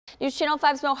News Channel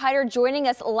 5's Mo Hyder joining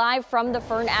us live from the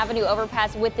Fern Avenue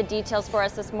overpass with the details for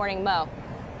us this morning. Mo.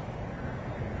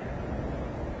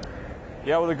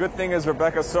 Yeah, well, the good thing is,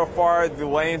 Rebecca, so far the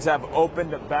lanes have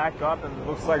opened back up and it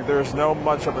looks like there's no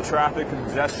much of a traffic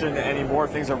congestion anymore.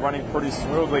 Things are running pretty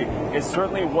smoothly. It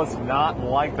certainly was not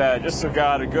like that just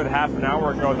about a good half an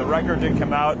hour ago. The wrecker did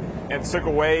come out and took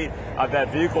away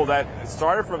that vehicle that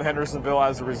started from Hendersonville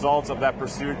as a result of that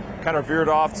pursuit, kind of veered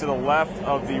off to the left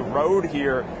of the road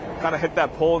here, kind of hit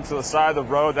that pole into the side of the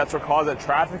road. That's what caused that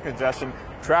traffic congestion.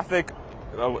 Traffic,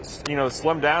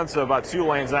 slimmed down to about 2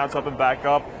 lanes now. It's up and back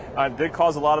up. Did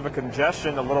cause a lot of a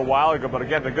congestion a little while ago, but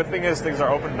again, the good thing is things are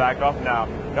open back up now.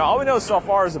 Now, all we know so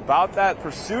far is about that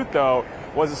pursuit, though,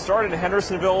 was it started in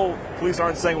Hendersonville. Police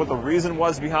aren't saying what the reason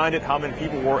was behind it, how many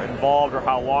people were involved, or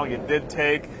how long it did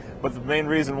take. But the main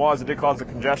reason was it did cause the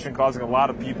congestion, causing a lot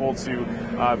of people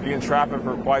to be in traffic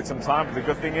for quite some time. But the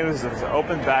good thing is it's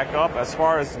opened back up. As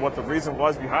far as what the reason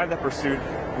was behind that pursuit,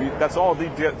 that's all the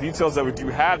details that we do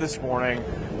have this morning.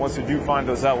 Once we do find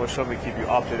those out, we'll certainly keep you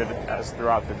updated as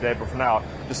throughout the day. But for now,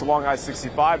 just along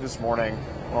I-65 this morning,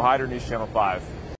 Mo Hyder, News Channel 5.